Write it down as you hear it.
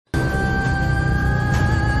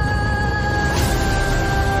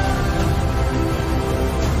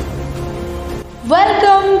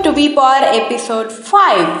Welcome to VPOR episode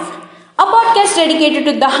 5, a podcast dedicated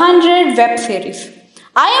to the 100 web series.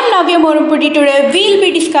 I am Navya Morumpudi. Today we'll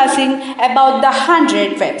be discussing about the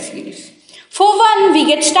 100 web series. For one, we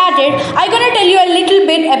get started, I'm gonna tell you a little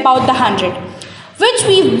bit about the 100, which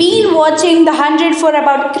we've been watching the 100 for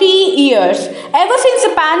about 3 years. Ever since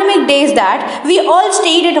the pandemic days that we all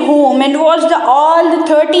stayed at home and watched all the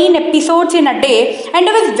 13 episodes in a day, and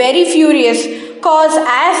I was very furious cause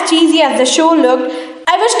as cheesy as the show looked,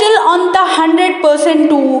 I was still on the 100%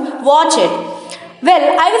 to watch it. Well,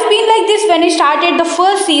 I was being like this when I started the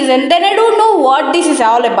first season, then I don't know what this is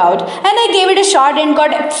all about, and I gave it a shot and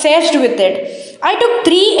got obsessed with it. I took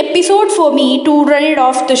 3 episodes for me to run it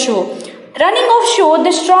off the show. Running off show,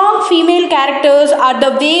 the strong female characters are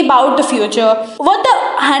the way about the future. What the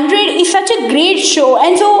 100 is such a great show,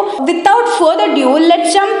 and so without further ado,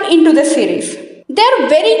 let's jump into the series. They're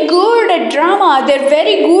very good at drama. They're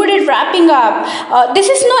very good at wrapping up. This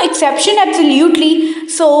is no exception, absolutely.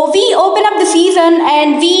 So we open up the season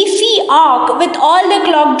and we see Ark with all the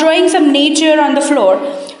clock drawing some nature on the floor.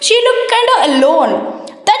 She looked kind of alone.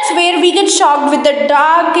 That's where we get shocked with the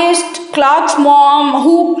darkest Clark's mom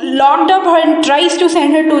who locked up her and tries to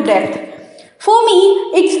send her to death. For me,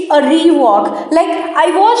 it's a rewalk. Like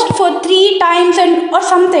I watched for 3 times and or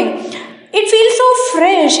something. It feels so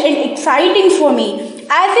fresh and exciting for me.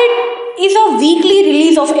 As it is a weekly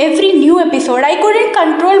release of every new episode, I couldn't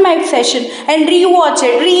control my obsession and rewatch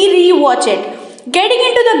it, rewatch it. Getting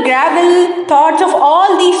into the gravel thoughts of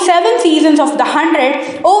all these 7 seasons of the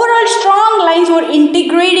 100, overall strong lines were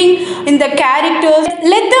integrating in the characters,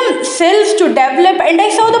 let themselves to develop, and I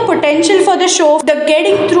saw the potential for the show, the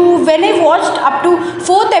getting through. When I watched up to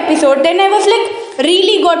 4th episode, then I was like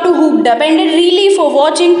really got to hooked up, and really for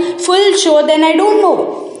watching full show, then I don't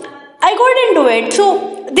know. I got into it.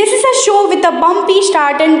 So this is a show with a bumpy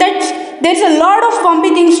start, and there's a lot of bumpy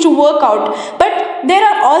things to work out, but there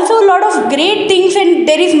are also a lot of great things, and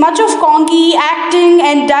there is much of conky acting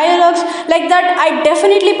and dialogues like that. I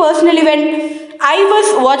definitely personally, when I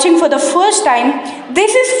was watching for the first time,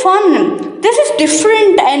 this is fun, this is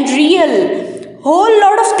different and real. Whole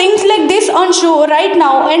lot of things like this on show right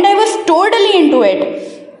now, and I was totally into it.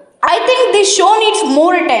 I think this show needs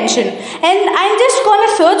more attention, and I'm just gonna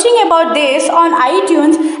searching about this on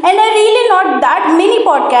iTunes, and I really not that many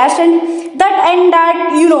podcasts, and that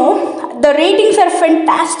the ratings are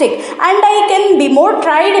fantastic, and I can be more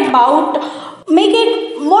tried about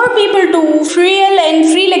making more people to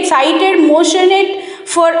feel excited, motion it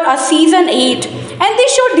for a season 8, and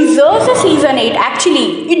this show deserves a season 8.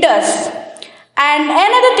 Actually, it does. And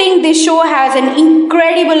another thing, this show has an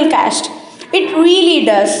incredible cast. It really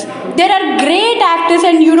does. There are great actors,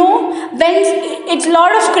 and when it's a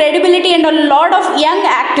lot of credibility and a lot of young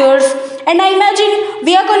actors, and I imagine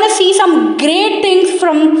we are going to see some great things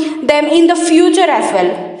from them in the future as well.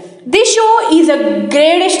 This show is a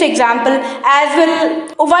greatest example as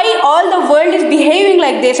well why all the world is behaving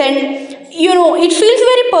like this, and it feels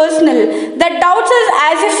very personal. The doubts is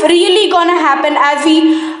as if really gonna happen, as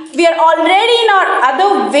we are already in our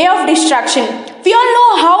other way of destruction. We all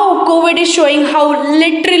know how COVID is showing how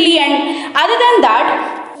literally, and other than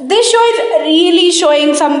that, this show is really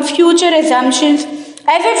showing some future assumptions,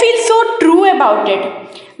 as I feel so true about it.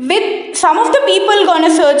 With some of the people gonna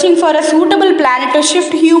searching for a suitable planet to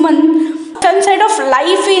shift human, some sort of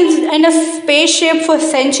life in a spaceship for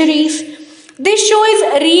centuries. This show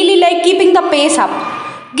is really like keeping the pace up,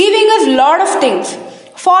 giving us a lot of things.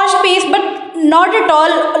 Fast pace, but not at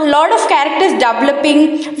all. A lot of characters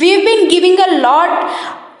developing. We've been giving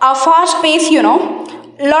a fast pace, a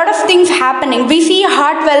lot of things happening. We see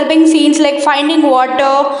heart-whelming scenes like finding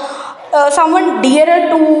water, someone dearer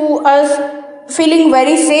to us feeling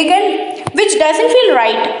very sick, and which doesn't feel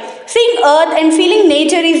right. Seeing Earth and feeling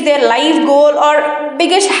nature is their life goal or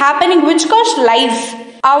biggest happening, which cost lives.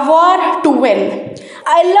 A war to win.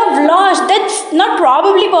 I love loss. That's not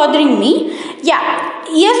probably bothering me. Yeah,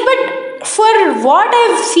 yes, but for what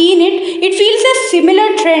I've seen it feels a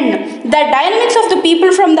similar trend. The dynamics of the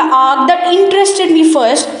people from the Ark that interested me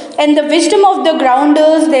first, and the wisdom of the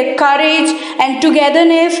grounders, their courage and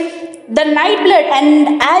togetherness. The Nightblood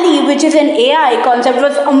and Ali, which is an AI concept,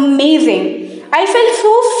 was amazing. I felt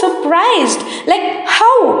so surprised. Like,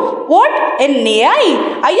 how? What? An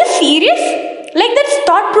AI? Are you serious? Like, that's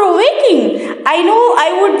thought provoking. I know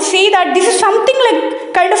I would say that this is something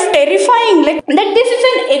like kind of terrifying, like that this is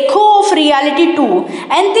an echo of reality too.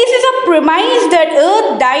 And this is a premise that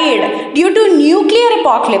Earth died due to nuclear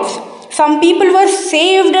apocalypse. Some people were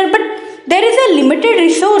saved, but there is a limited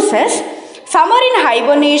resources. Some are in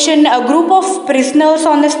hibernation, a group of prisoners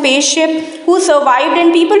on the spaceship who survived,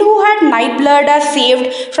 and people who had night blood are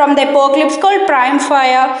saved from the apocalypse called Prime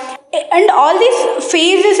Fire. And all these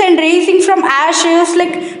phases and raising from ashes,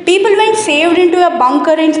 like people went saved into a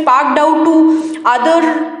bunker and sparked out to other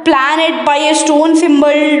planet by a stone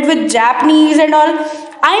symbol with Japanese and all.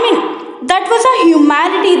 I mean, that was a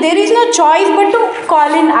humanity. There is no choice but to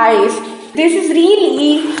call in ice. This is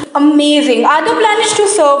really amazing. Other planets to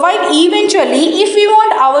survive eventually if we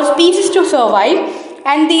want our species to survive.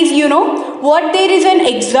 And these, what there is an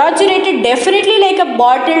exaggerated, definitely like a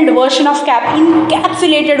bottled version of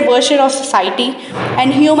encapsulated version of society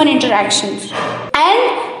and human interactions. And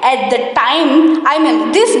at the time,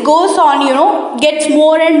 this goes on, gets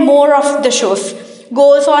more and more of the shows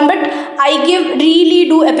goes on, but I really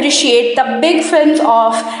do appreciate the big films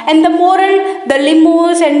of and the moral, the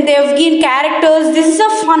limos, and they've gained characters. This is a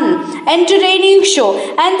fun, entertaining show,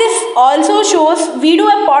 and this also shows we do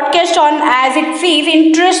a podcast on, as it says,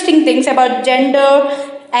 interesting things about gender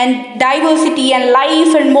and diversity and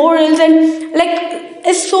life and morals and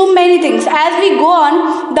so many things. As we go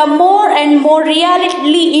on, the more and more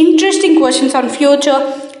reality interesting questions on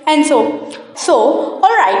future and so,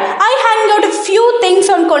 alright, I hang out a few things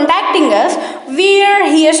on contacting us. We're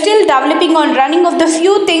here still developing on running of the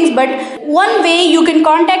few things, but one way you can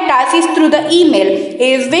contact us is through the email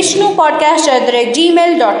is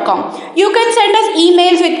vishnupodcast@gmail.com. You can send us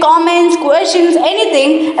emails with comments, questions,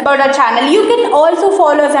 anything about our channel. You can also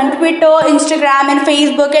follow us on Twitter, Instagram and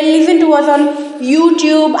Facebook, and listen to us on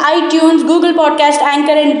YouTube, iTunes, Google Podcast,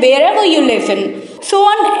 Anchor, and wherever you listen. So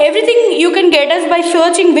on everything you can get us by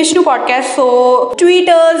searching Vishnu Podcast. So tweet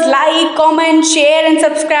us, like, comment, share and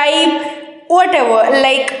subscribe, whatever,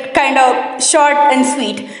 kind of short and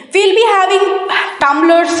sweet. We'll be having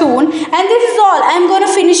Tumblr soon, and this is all. I'm gonna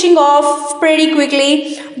finishing off pretty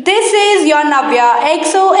quickly. This is your Navya,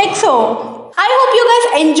 XOXO. I hope you guys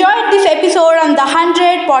enjoyed this episode on the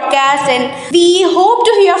 100 podcast, and we hope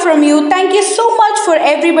to hear from you. Thank you so much for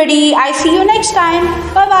everybody. I see you next time.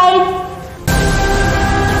 Bye bye.